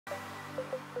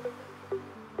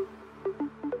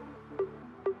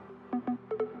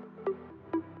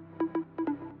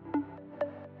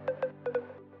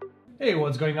Hey,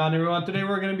 what's going on everyone? Today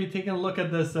we're going to be taking a look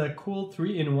at this cool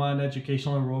 3-in-1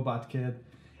 educational robot kit.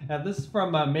 This is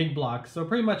from mBot. So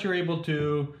pretty much you're able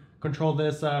to control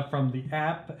this from the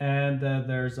app, and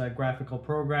there's graphical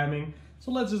programming.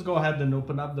 So let's just go ahead and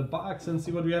open up the box and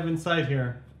see what we have inside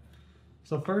here.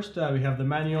 So first we have the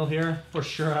manual here. For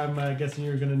sure I'm guessing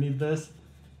you're going to need this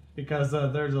because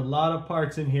there's a lot of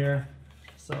parts in here.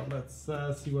 So let's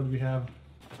see what we have.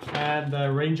 And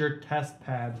the Ranger test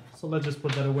pad. So let's just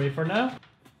put that away for now.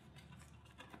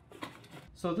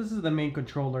 So this is the main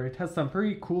controller. It has some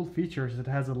pretty cool features. It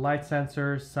has a light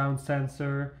sensor, sound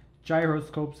sensor,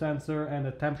 gyroscope sensor, and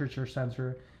a temperature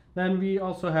sensor. Then we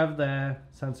also have the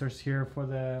sensors here for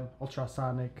the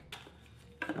ultrasonic.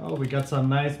 Oh, we got some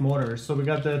nice motors. So we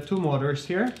got the 2 motors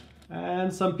here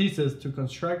and some pieces to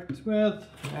construct with,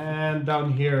 and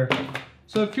down here.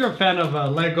 So if you're a fan of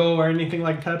Lego or anything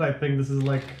like that, I think this is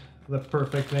like the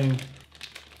perfect thing.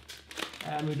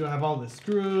 And we do have all the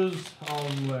screws, all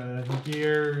the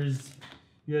gears,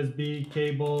 USB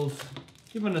cables,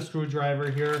 even a screwdriver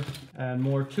here, and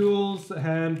more tools,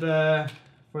 and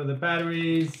for the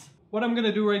batteries. What I'm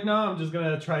gonna do right now, I'm just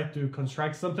gonna try to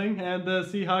construct something and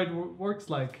see how it works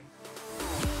like.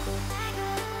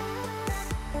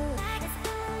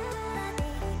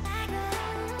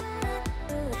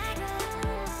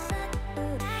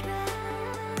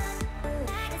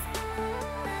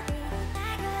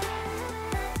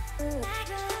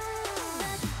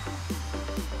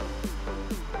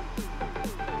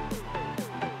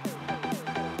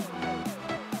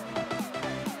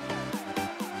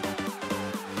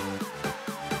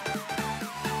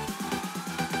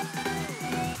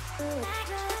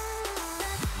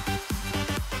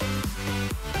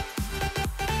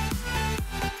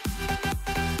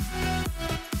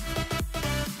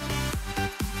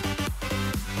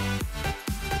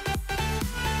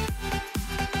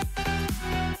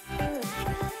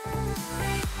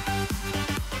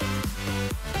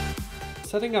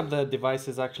 Setting up the device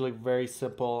is actually very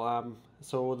simple.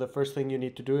 So the first thing you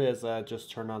need to do is just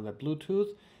turn on the Bluetooth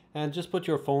and just put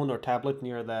your phone or tablet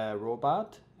near the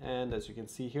robot. And as you can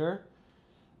see here,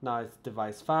 now it's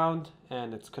device found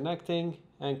and it's connecting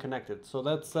and connected. So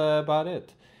that's about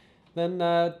it. Then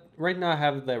right now I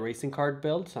have the racing card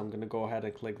built, so I'm going to go ahead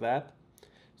and click that.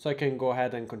 So I can go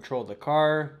ahead and control the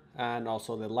car and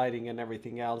also the lighting and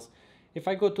everything else. If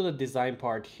I go to the design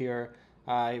part here,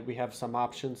 we have some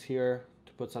options here.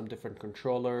 Put some different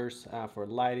controllers for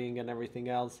lighting and everything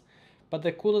else. But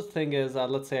the coolest thing is,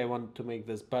 let's say I want to make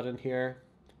this button here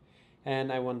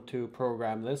and I want to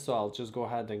program this, so I'll just go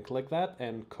ahead and click that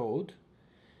and code.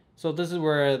 So this is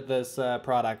where this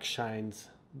product shines,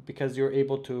 because you're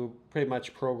able to pretty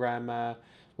much program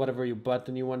whatever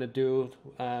button you want to do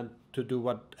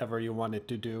whatever you want it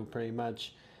to do pretty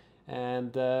much.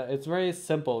 And it's very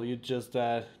simple. You just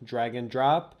drag and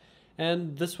drop.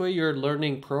 And this way you're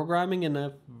learning programming in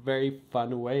a very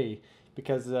fun way,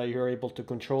 because you're able to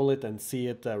control it and see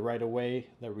it right away,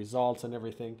 the results and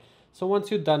everything. So once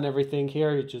you've done everything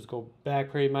here, you just go back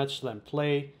pretty much, then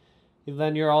play,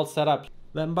 then you're all set up.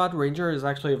 The mBot Ranger is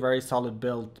actually a very solid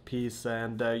build piece,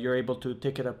 and you're able to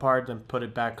take it apart and put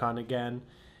it back on again.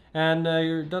 And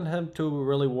you don't have to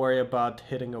really worry about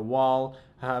hitting a wall.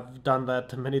 I've done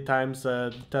that many times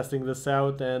testing this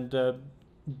out, and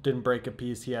didn't break a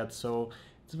piece yet, so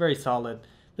it's very solid.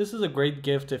 This is a great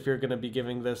gift if you're going to be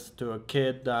giving this to a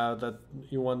kid that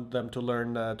you want them to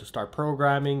learn to start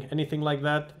programming, anything like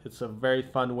that. It's a very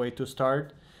fun way to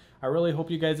start. I really hope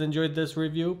you guys enjoyed this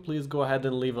review. Please go ahead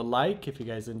and leave a like if you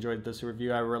guys enjoyed this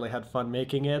review. I really had fun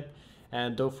making it.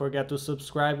 And don't forget to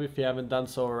subscribe if you haven't done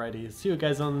so already. See you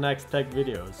guys on the next tech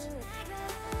videos.